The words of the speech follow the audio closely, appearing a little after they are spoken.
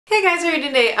Hey guys, how are you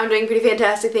doing today? I'm doing pretty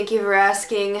fantastic, thank you for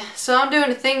asking. So I'm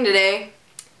doing a thing today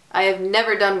I have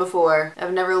never done before.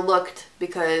 I've never looked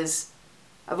because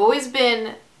I've always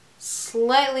been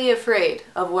slightly afraid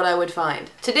of what I would find.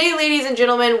 Today, ladies and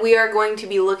gentlemen, we are going to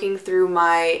be looking through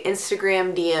my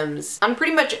Instagram DMs. On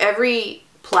pretty much every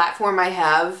platform I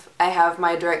have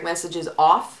my direct messages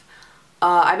off.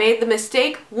 I made the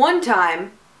mistake once,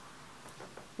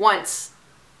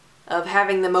 of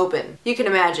having them open. You can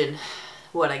imagine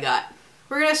what I got.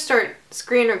 We're gonna start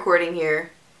screen recording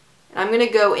here, and I'm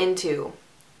gonna go into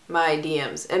my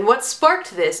DMs. And what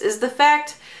sparked this is the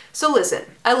fact, so listen,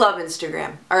 I love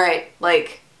Instagram, alright?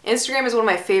 Like, Instagram is one of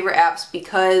my favorite apps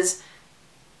because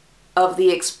of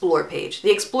the Explore page.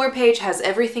 The Explore page has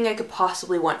everything I could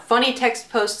possibly want. Funny text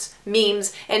posts,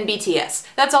 memes, and BTS.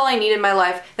 That's all I need in my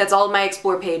life. That's all my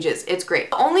Explore page is. It's great.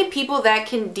 The only people that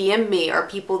can DM me are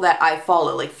people that I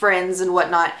follow, like friends and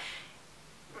whatnot.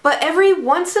 But every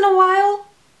once in a while,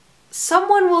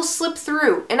 someone will slip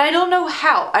through, and I don't know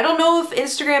how. I don't know if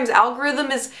Instagram's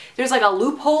algorithm there's like a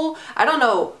loophole. I don't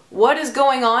know what is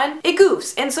going on. It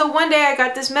goofs. And so one day I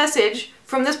got this message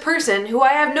from this person who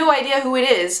I have no idea who it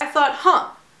is. I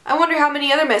thought, I wonder how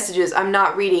many other messages I'm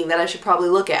not reading that I should probably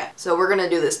look at. So we're gonna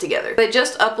do this together. I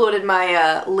just uploaded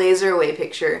my laser away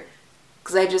picture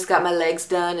because I just got my legs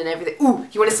done and everything. Ooh,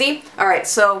 you wanna see? Alright,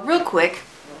 so real quick,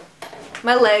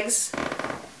 my legs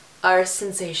are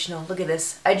sensational. Look at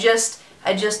this. I just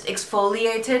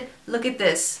exfoliated. Look at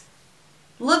this.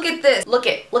 Look at this.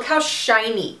 Look how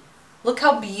shiny. Look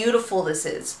how beautiful this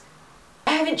is.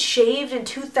 I haven't shaved in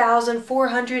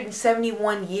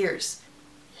 2,471 years.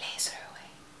 Laser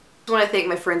Away. I want to thank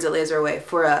my friends at Laser Away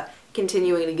for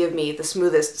continuing to give me the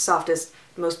smoothest, softest,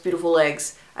 most beautiful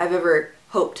legs I've ever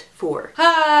hoped for.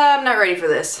 I'm not ready for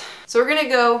this. So we're gonna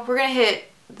hit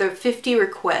the 50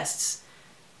 requests.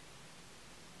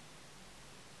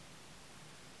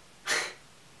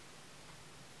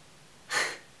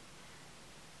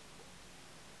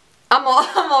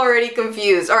 I'm already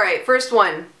confused. Alright, first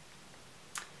one.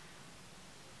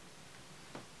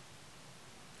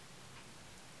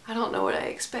 I don't know what I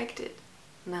expected.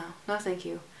 No thank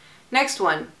you. Next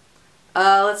one.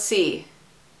 Let's see.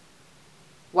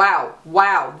 Wow,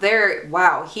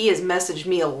 he has messaged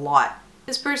me a lot.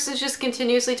 This person's just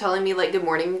continuously telling me like good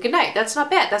morning and good night. That's not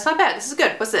bad, this is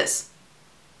good. What's this?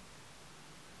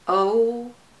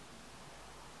 Oh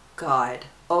God.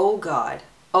 Oh God.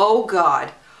 Oh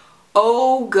God.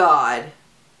 Oh God.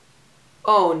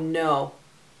 Oh no.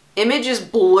 Image is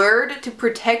blurred to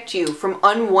protect you from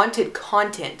unwanted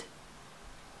content.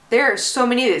 There are so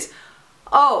many of these.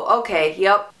 Oh, okay,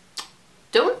 yep.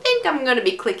 Don't think I'm gonna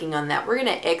be clicking on that. We're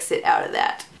gonna exit out of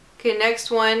that. Okay,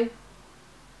 next one.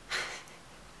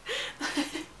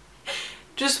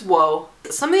 Just whoa.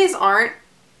 Some of these aren't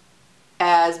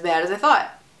as bad as I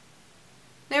thought.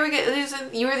 There we go.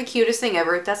 You are the cutest thing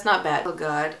ever. That's not bad. Oh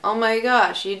God. Oh my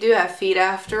gosh. You do have feet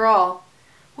after all.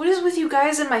 What is with you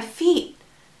guys and my feet?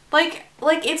 Like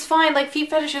it's fine. Like feet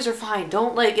fetishes are fine.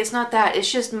 Don't it's not that. It's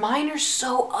just mine are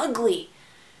so ugly.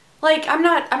 Like I'm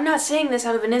not saying this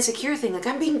out of an insecure thing. Like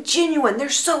I'm being genuine. They're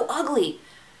so ugly.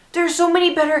 There are so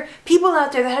many better people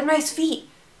out there that have nice feet.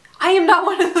 I am not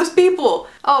one of those people.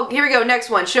 Oh, here we go. Next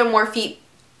one. Show more feet.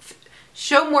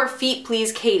 Show more feet,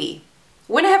 please, Katie.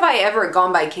 When have I ever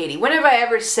gone by Katie? When have I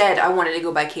ever said I wanted to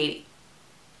go by Katie?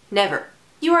 Never.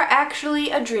 You are actually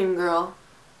a dream girl.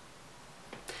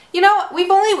 You know, we've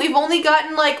only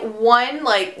gotten like one,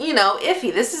 you know,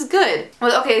 iffy. This is good.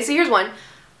 Well, okay, so here's one.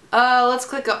 Let's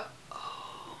click up.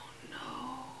 Oh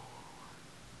no.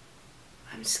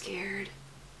 I'm scared.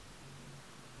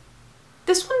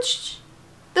 This one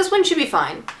should be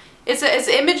fine. Its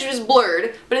image is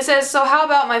blurred, but it says, so how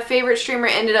about my favorite streamer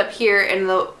ended up here in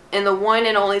the one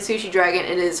and only Sushi Dragon.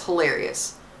 It is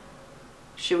hilarious.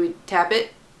 Should we tap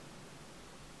it?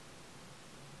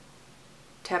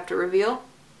 Tap to reveal?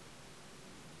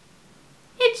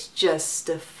 It's just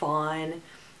Stefan.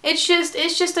 It's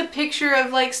just a picture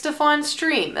of like Stefan's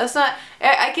stream. That's not,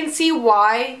 I can see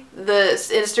why the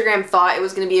Instagram thought it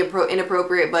was going to be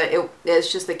inappropriate, but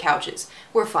it's just the couches.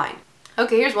 We're fine.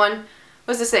 Okay, here's one.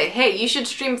 What's it say? Hey, you should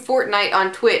stream Fortnite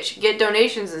on Twitch. Get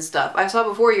donations and stuff. I saw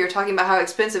before you were talking about how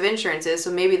expensive insurance is, so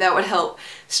maybe that would help.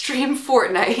 Stream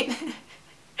Fortnite.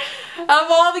 Out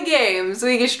of all the games,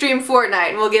 we can stream Fortnite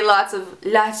and we'll get lots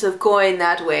of coin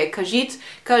that way.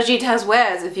 Khajiit has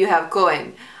wares if you have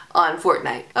coin on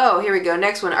Fortnite. Oh, here we go.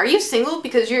 Next one. Are you single?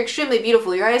 Because you're extremely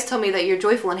beautiful. Your eyes tell me that you're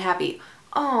joyful and happy.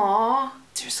 Aww,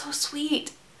 you're so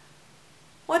sweet.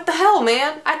 What the hell,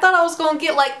 man? I thought I was gonna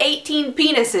get like 18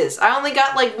 penises. I only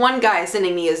got like one guy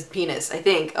sending me his penis, I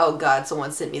think. Oh God,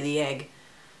 someone sent me the egg.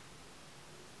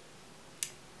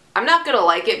 I'm not gonna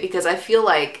like it because I feel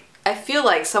like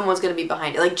someone's gonna be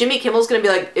behind it. Like Jimmy Kimmel's gonna be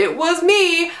like, it was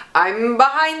me! I'm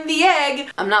behind the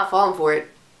egg! I'm not falling for it.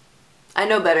 I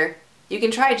know better. You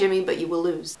can try, Jimmy, but you will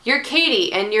lose. You're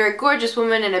Katie, and you're a gorgeous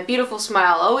woman and a beautiful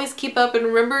smile. Always keep up and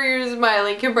remember your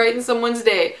smiling can brighten someone's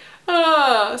day.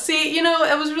 See, you know,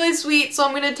 it was really sweet, so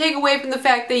I'm gonna take away from the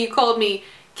fact that you called me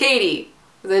Katie.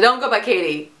 Because I don't go by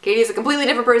Katie. Katie's a completely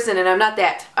different person, and I'm not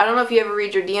that. I don't know if you ever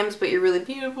read your DMs, but you're really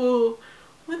beautiful.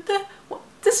 What the? What?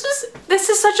 This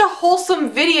is such a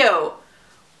wholesome video.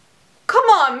 Come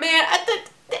on, man.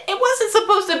 It wasn't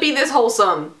supposed to be this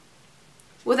wholesome.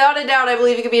 Without a doubt, I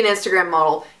believe you could be an Instagram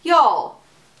model. Y'all.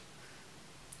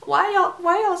 Why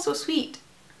y'all so sweet?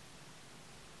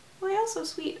 Why y'all so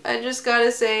sweet? I just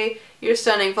gotta say, you're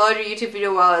stunning. Followed your YouTube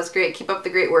video while it's great. Keep up the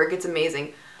great work. It's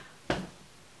amazing.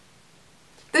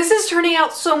 This is turning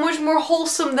out so much more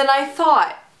wholesome than I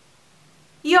thought.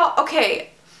 Y'all, okay.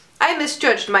 I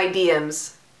misjudged my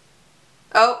DMs.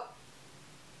 Oh,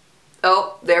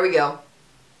 there we go.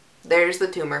 There's the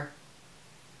tumor.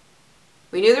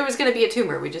 We knew there was going to be a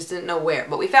tumor, we just didn't know where,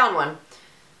 but we found one.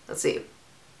 Let's see.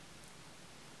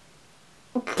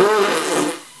 What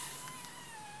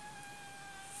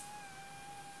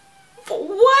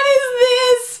is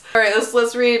this? Alright,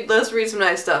 let's read some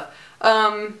nice stuff.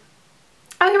 Oh,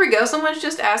 here we go. Someone's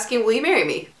just asking, will you marry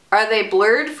me? Are they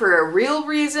blurred for a real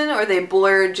reason, or are they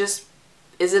blurred just,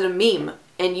 is it a meme?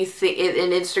 And you think,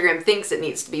 and Instagram thinks it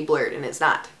needs to be blurred, and it's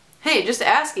not. Hey, just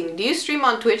asking, do you stream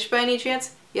on Twitch by any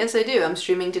chance? Yes, I do. I'm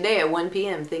streaming today at 1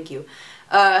 p.m. Thank you.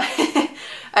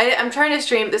 I'm trying to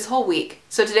stream this whole week.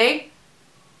 So today,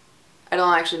 I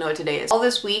don't actually know what today is. All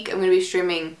this week, I'm going to be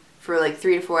streaming for like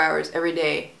 3 to 4 hours every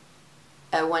day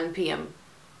at 1 p.m.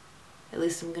 At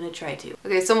least I'm gonna try to.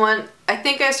 Okay, I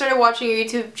think I started watching your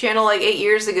YouTube channel like 8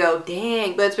 years ago.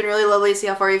 Dang, but it's been really lovely to see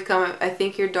how far you've come. I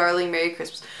think you're darling. Merry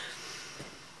Christmas.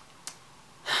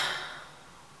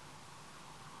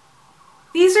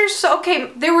 These are so, okay,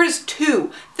 there were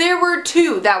two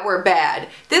that were bad.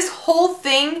 This whole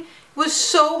thing was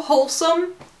so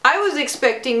wholesome. I was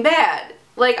expecting bad.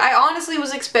 Like, I honestly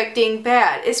was expecting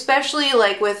bad, especially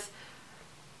like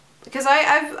because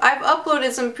I've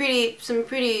uploaded some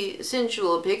pretty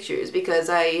sensual pictures because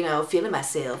I'm feeling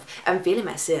myself.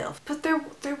 But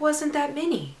there wasn't that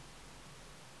many.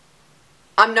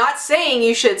 I'm not saying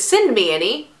you should send me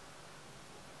any.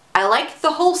 I like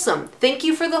the wholesome. Thank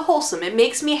you for the wholesome. It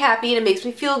makes me happy and it makes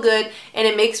me feel good and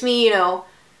it makes me,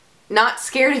 not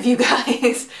scared of you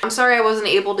guys. I'm sorry I wasn't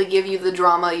able to give you the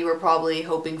drama you were probably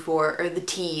hoping for, or the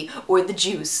tea, or the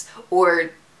juice,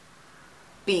 or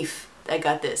beef. I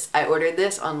got this. I ordered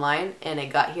this online and it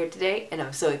got here today and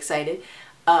I'm so excited.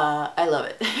 I love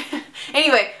it.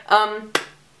 Anyway, I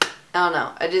don't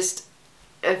know.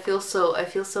 I feel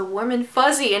so warm and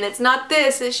fuzzy, and it's not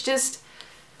this. It's just,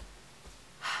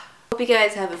 hope you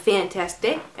guys have a fantastic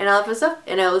day, and I love myself,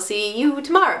 and I will see you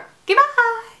tomorrow.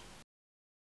 Goodbye!